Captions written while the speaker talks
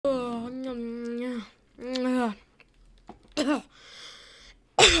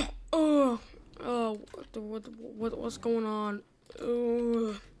What's going on?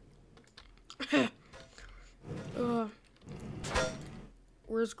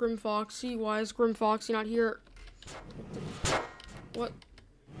 Where's Grim Foxy? Why is Grim Foxy not here? What?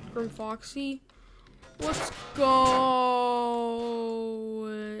 Grim Foxy? What's going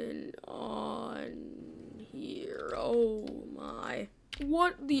on here? Oh my.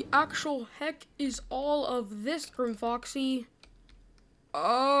 What the actual heck is all of this, Grim Foxy?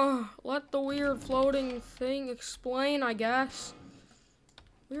 Let the weird floating thing explain, I guess.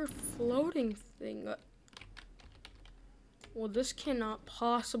 Weird floating thing. Well, this cannot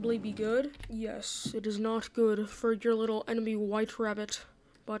possibly be good. Yes, it is not good for your little enemy White Rabbit.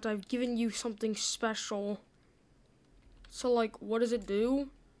 But I've given you something special. So, like, what does it do?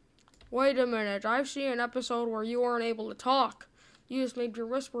 Wait a minute, I've seen an episode where you weren't able to talk. You just made your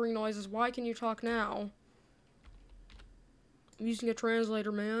whispering noises. Why can you talk now? I'm using a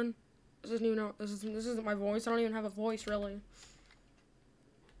translator, man. This isn't my voice. I don't even have a voice, really.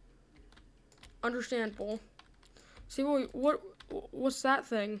 Understandable. See, what's that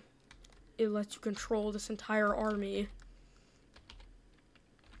thing? It lets you control this entire army.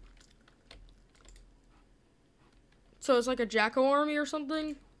 So it's like a Jacko army or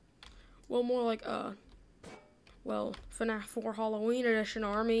something? Well, more like FNAF 4 Halloween Edition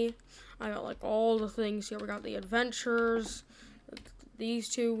army. I got like all the things here. We got the adventures, these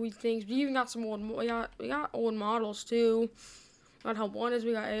two things. We even got some old. We got old models too. We got Help One is.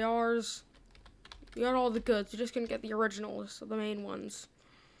 We got ARs. We got all the goods. You just couldn't get the originals, the main ones,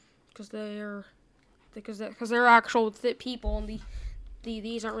 because they're actual people, and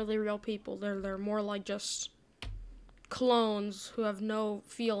these aren't really real people. They're more like just clones who have no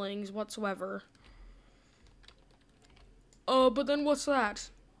feelings whatsoever. But then what's that?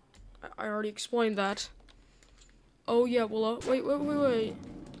 I already explained that. Oh yeah, well, wait.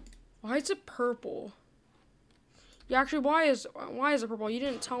 Why is it purple? Yeah, actually, why is it purple? You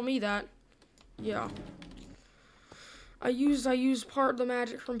didn't tell me that. Yeah. I used part of the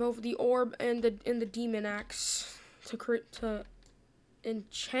magic from both the orb and the demon axe to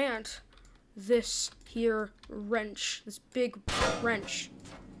enchant this here wrench, this big wrench.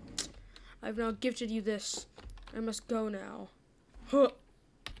 I've now gifted you this. I must go now. Huh.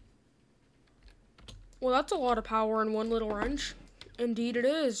 Well, that's a lot of power in one little wrench. Indeed it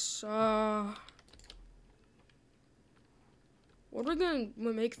is. What are we gonna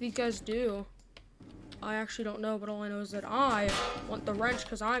make these guys do? I actually don't know, but all I know is that I want the wrench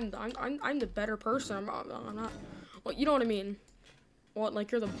because I'm the better person. I'm not. Well, you know what I mean. What,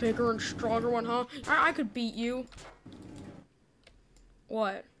 like you're the bigger and stronger one, huh? I could beat you.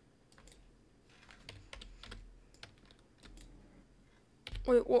 What?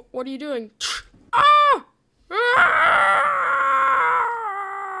 Wait, what are you doing? Ah! Ah!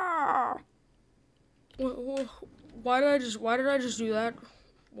 Why did I just do that?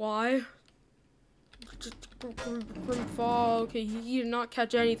 Why? Grim Fall. Okay, he did not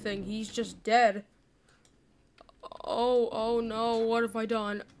catch anything. He's just dead. Oh no, what have I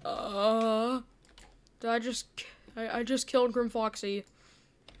done? Did I just killed Grim Foxy.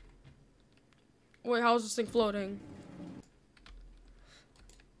 Wait, how is this thing floating?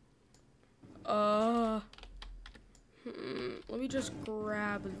 Let me just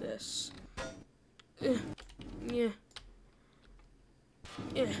grab this. Yeah.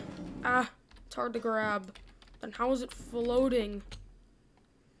 It's hard to grab. Then how is it floating?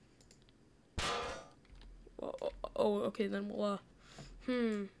 Oh, okay, then we'll,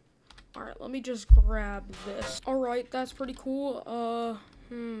 Alright, let me just grab this. Alright, that's pretty cool.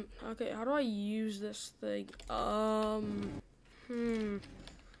 Okay, how do I use this thing? Can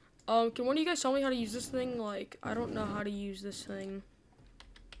one of you guys tell me how to use this thing? Like, I don't know how to use this thing.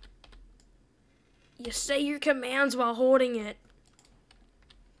 You say your commands while holding it.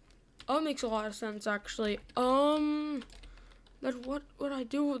 Oh, it makes a lot of sense, actually. Then what would I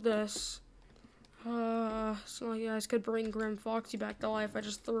do with this? So you guys could bring Grim Foxy back to life. I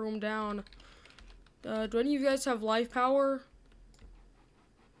just threw him down. Do any of you guys have life power?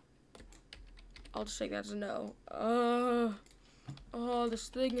 I'll just take that as a no. Oh, this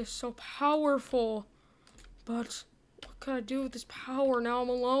thing is so powerful. But what can I do with this power? Now I'm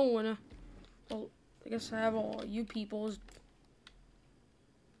alone. Well, I guess I have all you people. It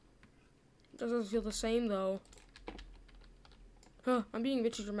doesn't feel the same though. Huh, I'm being a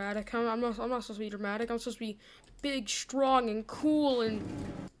bit too dramatic. I'm not supposed to be dramatic. I'm supposed to be big, strong, and cool, and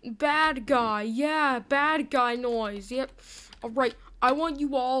bad guy. Yeah, bad guy noise. Yep. All right. I want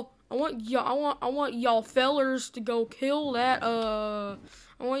y'all fellers to go kill that. I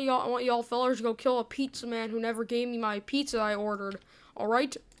want y'all fellers to go kill a pizza man who never gave me my pizza I ordered. All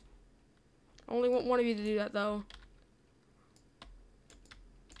right. I only want one of you to do that, though.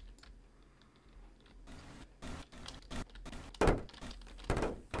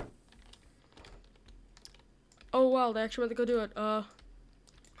 Oh, wow, they actually went to go do it.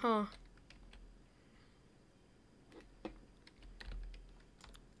 Huh.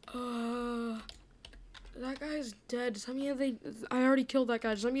 That guy's dead. Does that mean I already killed that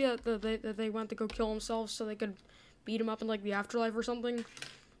guy. Does that mean that they went to go kill themselves so they could beat him up in, like, the afterlife or something?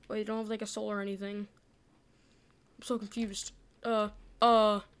 Wait, you don't have, like, a soul or anything. I'm so confused.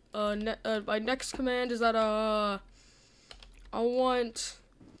 My next command is that, I want,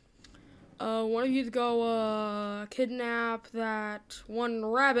 one of you to go, kidnap that one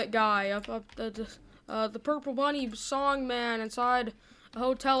rabbit guy up the Purple Bunny song man inside a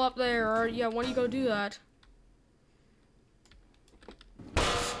hotel up there. Or, yeah, why don't you go do that?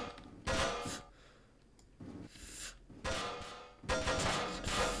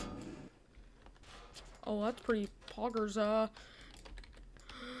 Oh, that's pretty poggers,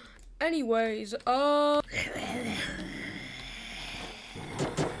 anyways, what?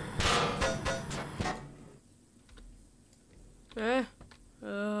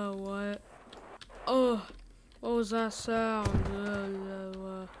 Oh, what was that sound?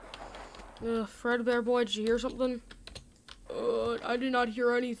 Fredbear boy, did you hear something? I did not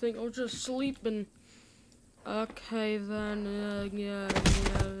hear anything. I was just sleeping. Okay, then, yeah.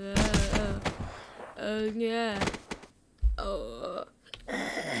 Oh,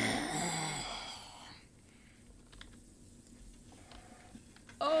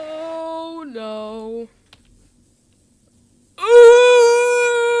 no.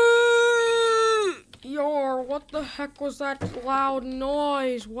 What the heck was that loud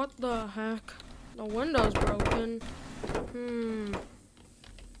noise? What the heck? The window's broken.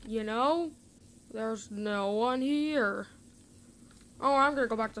 You know, there's no one here. Oh, I'm gonna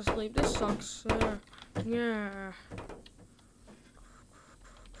go back to sleep. This sucks. Yeah.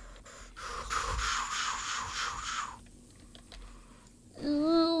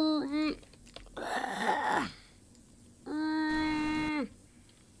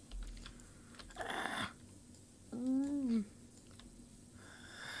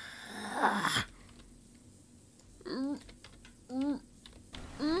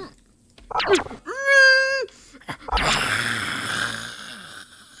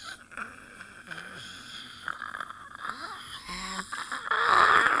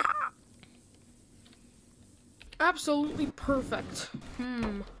 Absolutely perfect.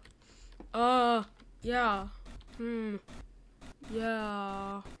 Yeah. Yeah.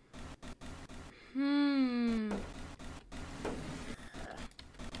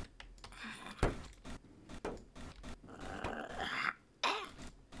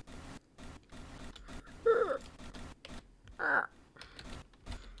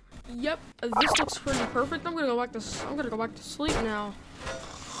 Yep, this looks pretty perfect. I'm gonna go back to sleep now.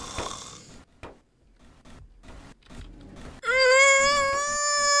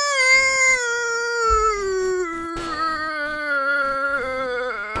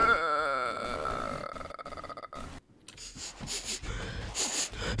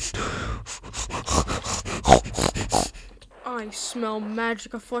 I smell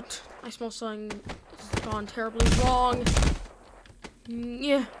magic afoot. I smell something has gone terribly wrong.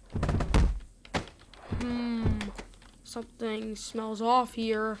 Yeah. Something smells off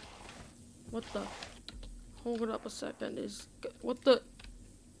here. What the? Hold it up a second. What the?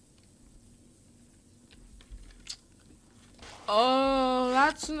 Oh,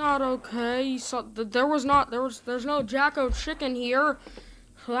 that's not okay. So there's no Jacko chicken here.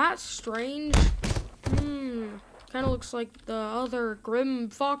 That's strange. Kind of looks like the other grim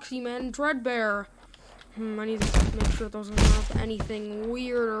foxy man, Dreadbear. I need to make sure those are not anything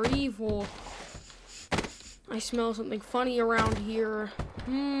weird or evil. I smell something funny around here.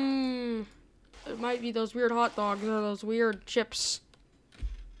 It might be those weird hot dogs or those weird chips.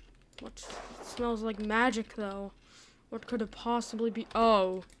 What? It smells like magic, though. What could it possibly be?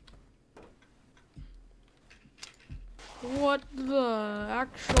 Oh. What the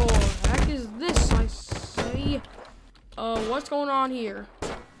actual heck is this, I say? What's going on here?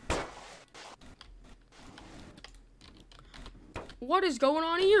 What is going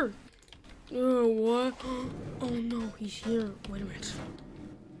on here? What? Oh no, he's here. Wait a minute.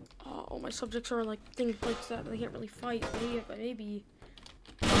 Oh, my subjects are like things like that. They can't really fight. But maybe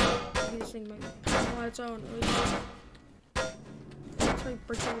this thing might pass on its own. Let's try to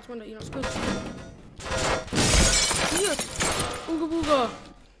break down this window. You know, it's good. Yes! Ooga booga!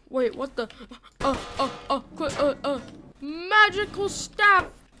 Wait, what the? Quit, magical staff!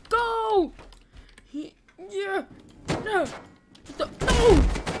 Go! Yeah! No!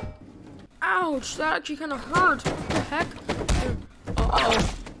 Ouch, that actually kind of hurt. What the heck? Uh-oh.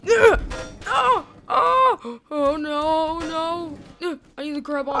 Oh, no. I need to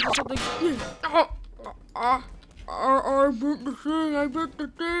grab onto something. I bit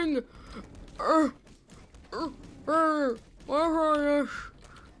the thing.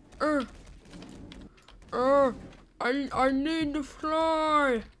 I need to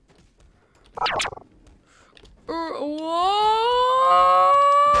fly. What the?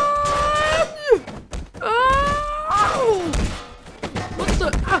 Ow!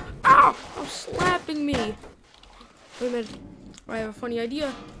 Stop slapping me. Wait a minute. I have a funny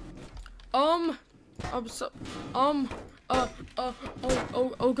idea. Oh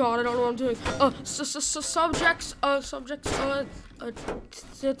God, I don't know what I'm doing. Subjects,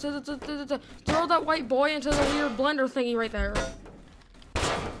 throw that white boy into the weird blender thingy right there.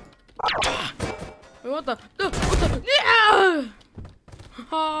 Wait, what the? Yeah!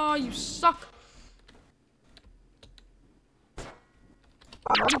 Oh, you suck.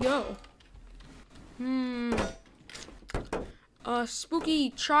 Where'd he go?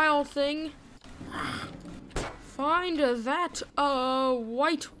 Spooky child thing. Find that,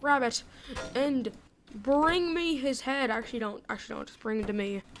 white rabbit and bring me his head. Actually, don't. Just bring it to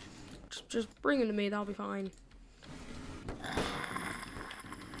me. Just bring him to me. That'll be fine.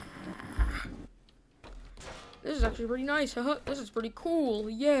 This is actually pretty nice. This is pretty cool.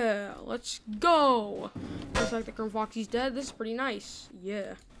 Yeah, let's go. Looks like the Grim Foxy's dead. This is pretty nice.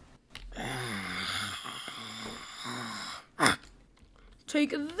 Yeah.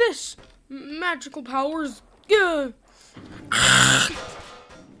 Take this, magical powers. Yeah. I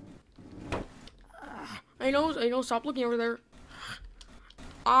know. Stop looking over there.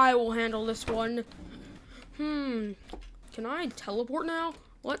 I will handle this one. Can I teleport now?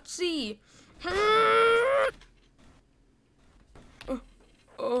 Let's see.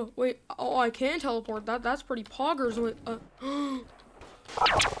 Wait. Oh, I can teleport. That's pretty poggers. Wait,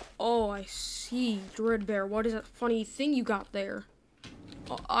 oh, I see. Dreadbear, what is that funny thing you got there?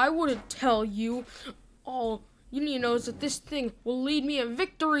 I wouldn't tell you. All you need to know is that this thing will lead me to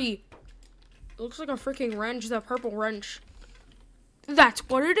victory. It looks like a freaking wrench, that purple wrench. That's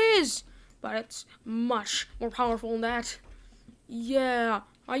what it is. But it's much more powerful than that. Yeah,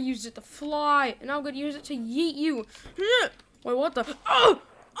 I used it to fly, and I'm gonna use it to yeet you. Wait, what the?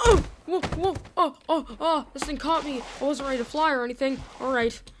 Whoa, this thing caught me. I wasn't ready to fly or anything.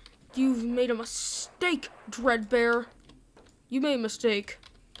 Alright, you've made a mistake, Dreadbear. You made a mistake.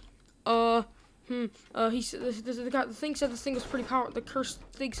 He said the thing said this thing was pretty powerful. The cursed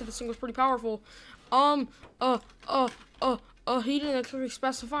thing said this thing was pretty powerful. He didn't actually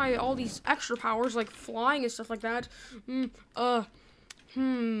specify all these extra powers like flying and stuff like that. Let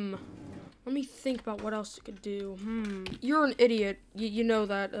me think about what else it could do. You're an idiot. You know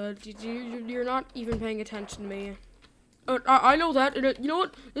that. You're not even paying attention to me. I know that. You know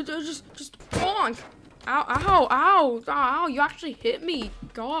what? Just bonk. Ow, you actually hit me.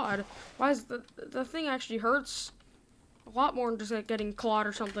 God. Why is the thing actually hurts a lot more than just like getting clawed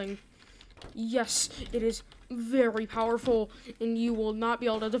or something. Yes, it is very powerful, and you will not be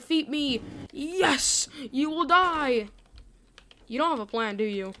able to defeat me. Yes, you will die. You don't have a plan, do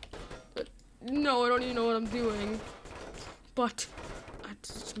you? No, I don't even know what I'm doing. But that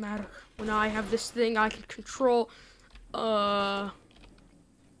doesn't matter. When I have this thing, I can control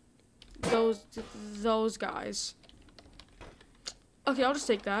those guys. Okay, I'll just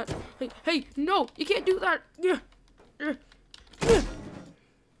take that. Hey, no, you can't do that.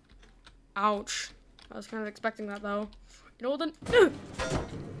 Ouch. I was kind of expecting that though. You know what then?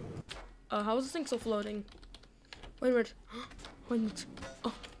 How is this thing still floating? Wait a minute.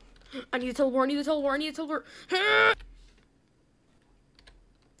 Oh, I need to teleport.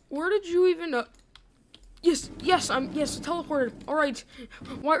 Where did you even? Yes, I teleported. All right,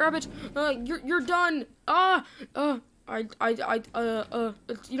 White Rabbit, you're done. You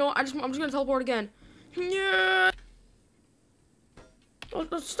know, I'm just gonna teleport again. Yeah. Oh,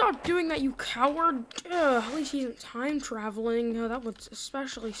 stop doing that, you coward. At least he isn't time traveling. That would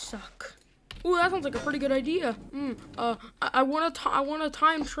especially suck. Ooh, that sounds like a pretty good idea. I want to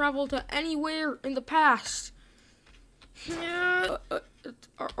time travel to anywhere in the past. Yeah.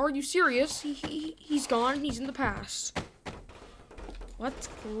 Are you serious? He's gone. He's in the past. Well, that's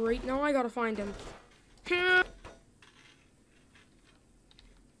great. Now I gotta find him.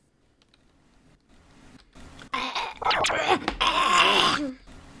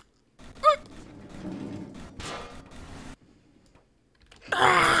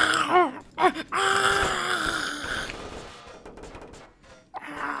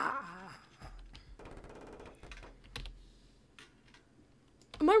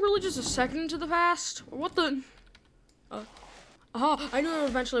 I really just a second into the past? What the? I knew it would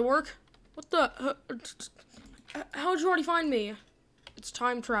eventually work. What the? How'd you already find me? It's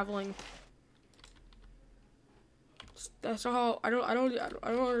time traveling. That's not how. I don't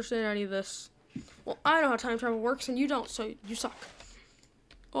understand any of this. Well, I know how time travel works, and you don't, so you suck.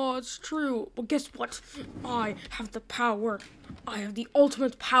 Oh, it's true. Well, guess what? I have the power. I have the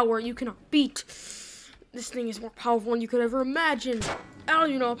ultimate power you cannot beat. This thing is more powerful than you could ever imagine. I don't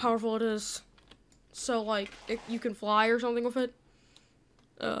even know how powerful it is. So, like, you can fly or something with it.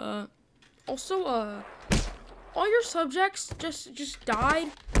 Also, all your subjects just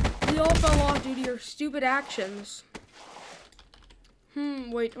died. They all fell off due to your stupid actions.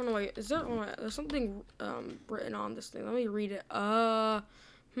 Wait, oh no, wait. Is there, there's something, written on this thing. Let me read it.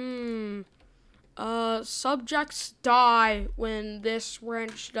 Subjects die when this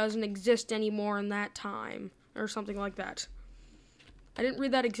wrench doesn't exist anymore in that time. Or something like that. I didn't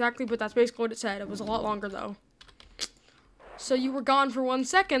read that exactly, but that's basically what it said. It was a lot longer, though. So you were gone for 1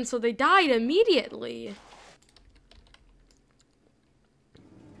 second, so they died immediately.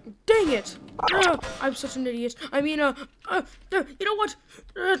 Dang it! I'm such an idiot. I mean, you know what?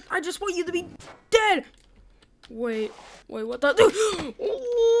 I just want you to be dead! Wait, what the? Whoa!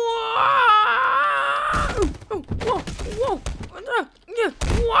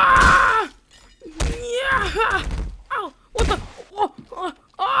 Yeah! Ow! What the?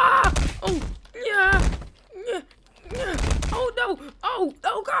 Oh, yeah! Oh no! Oh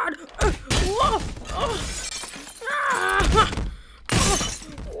God! Whoa!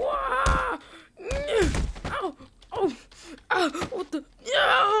 What the? No!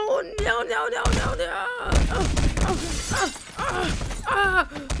 Oh no!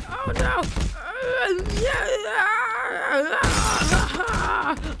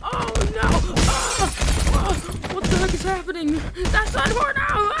 Oh no! What the heck is happening? That's not more now!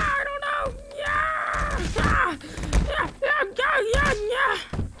 I don't know!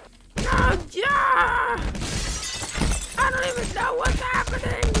 I don't even know what's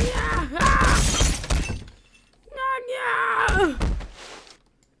happening!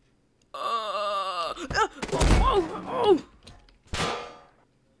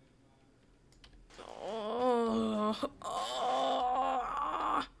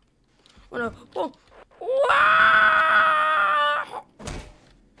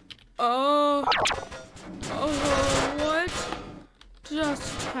 What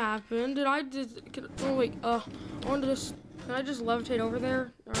just happened? Did I just? Oh wait. I wanted to just. Can I just levitate over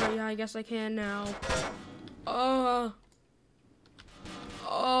there? Alright, yeah, I guess I can now.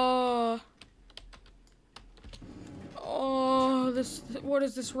 What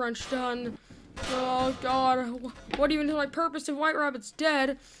has this wrench done? Oh God, what even is my purpose if White Rabbit's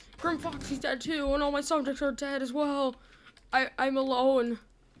dead? Grim Foxy's dead too, and all my subjects are dead as well. I'm alone.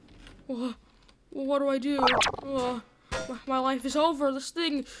 What do I do? My life is over. This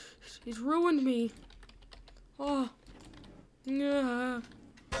thing, it's ruined me. Yeah.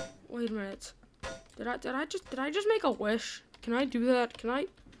 Wait a minute. Did I just make a wish? Can I do that? Can I?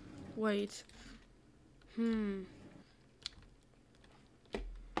 Wait. Maybe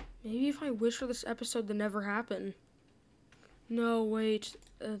if I wish for this episode to never happen. No, wait.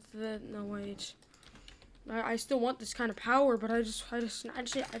 No, wait. I still want this kind of power, but I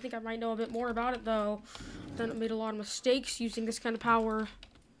think I might know a bit more about it though. Then I made a lot of mistakes using this kind of power.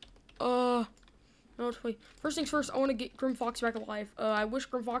 No, wait. First things first, I want to get Grim Foxy back alive. I wish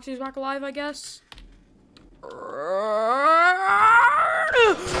Grim Foxy was back alive, I guess.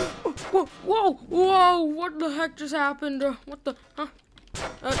 Whoa! What the heck just happened? What the? Huh?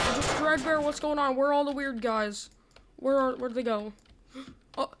 Dreadbear, what's going on? Where are all the weird guys? Where'd they go?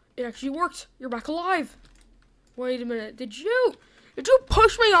 Oh, it actually worked. You're back alive. Wait a minute. Did you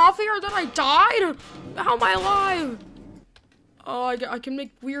push me off here? Then I died? How am I alive? Oh, I can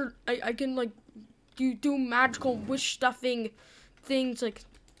make weird. I can like do magical wish stuffing things. Like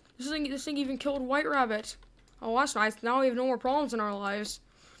this thing even killed White Rabbit. Oh, that's nice. Now we have no more problems in our lives.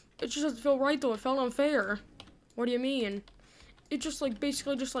 It just doesn't feel right though. It felt unfair. What do you mean? It just like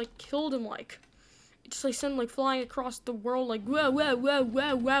basically just like killed him like. It just like sent him like flying across the world like whoa.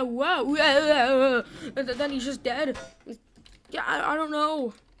 And then he's just dead. Yeah, I don't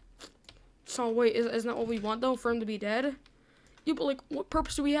know. So wait, isn't that what we want though? For him to be dead? Yeah, but like what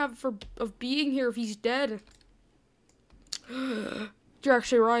purpose do we have of being here if he's dead? You're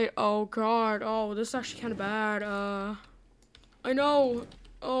actually right. Oh God. Oh, this is actually kind of bad. I know.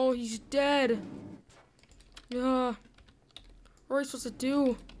 Oh, he's dead. Yeah. What are we supposed to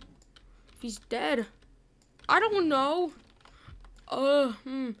do if he's dead? I don't know. I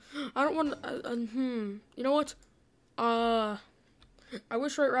don't want. You know what? I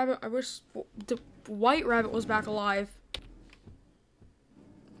wish the White Rabbit was back alive.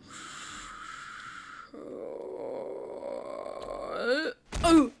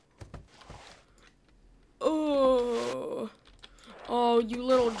 Oh, you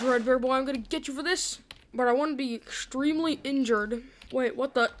little Dreadbear boy, I'm gonna get you for this. But I want to be extremely injured. Wait,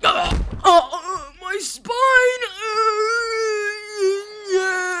 what the? My spine!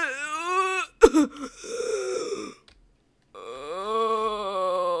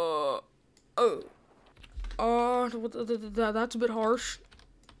 That's a bit harsh.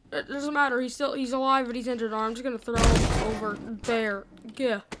 It doesn't matter. He's alive, but he's injured. I'm just gonna throw him over there.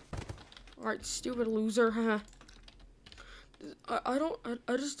 Yeah. All right, stupid loser. I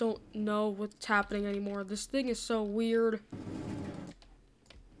just don't know what's happening anymore. This thing is so weird.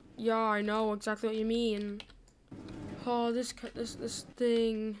 Yeah, I know exactly what you mean. Oh, this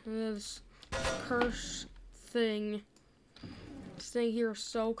thing, this curse thing. This thing here is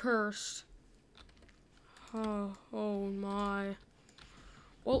so cursed. Oh my.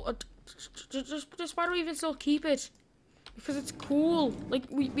 Well, just why do we even still keep it? Because it's cool. Like,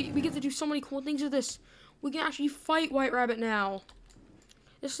 we get to do so many cool things with this. We can actually fight White Rabbit now.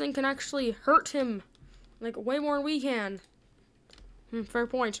 This thing can actually hurt him. Like, way more than we can. Fair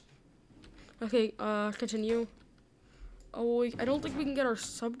point. Okay, continue. Oh, I don't think we can get our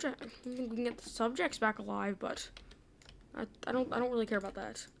subject. I don't think we can get the subjects back alive, but I don't really care about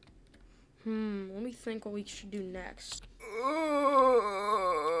that. Let me think what we should do next.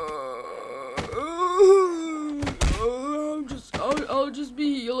 I'll just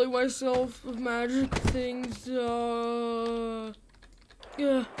be healing myself with magic things. Yeah.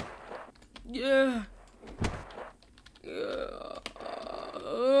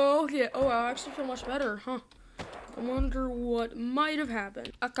 Okay. Oh, I actually feel much better, huh? I wonder what might have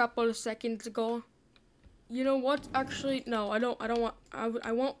happened a couple of seconds ago. You know what? Actually, no, I don't want.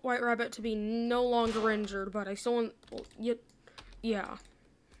 I want White Rabbit to be no longer injured, but I still want. Well, yeah.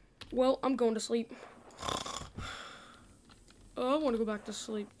 Well, I'm going to sleep. I want to go back to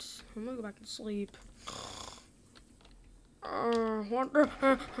sleep. I'm gonna go back to sleep.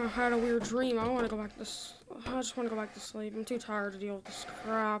 I had a weird dream. I want to go back to. I just want to go back to sleep. I'm too tired to deal with this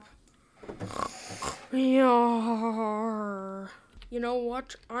crap. Yeah. You know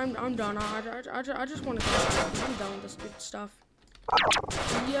what? I'm done. I just want to go. I'm done with this stupid stuff.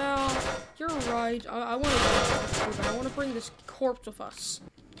 Yeah, you're right. I want to go, but I want to bring this corpse with us.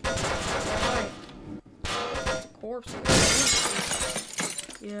 Why? It's a corpse.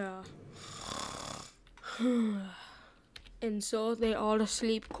 Yeah. And so they all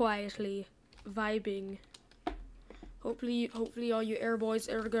sleep quietly, vibing. Hopefully all you air boys,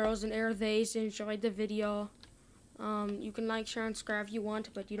 air girls, and air theys enjoyed the video. You can like, share, and subscribe if you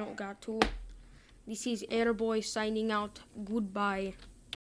want, but you don't got to. This is Airboy signing out. Goodbye.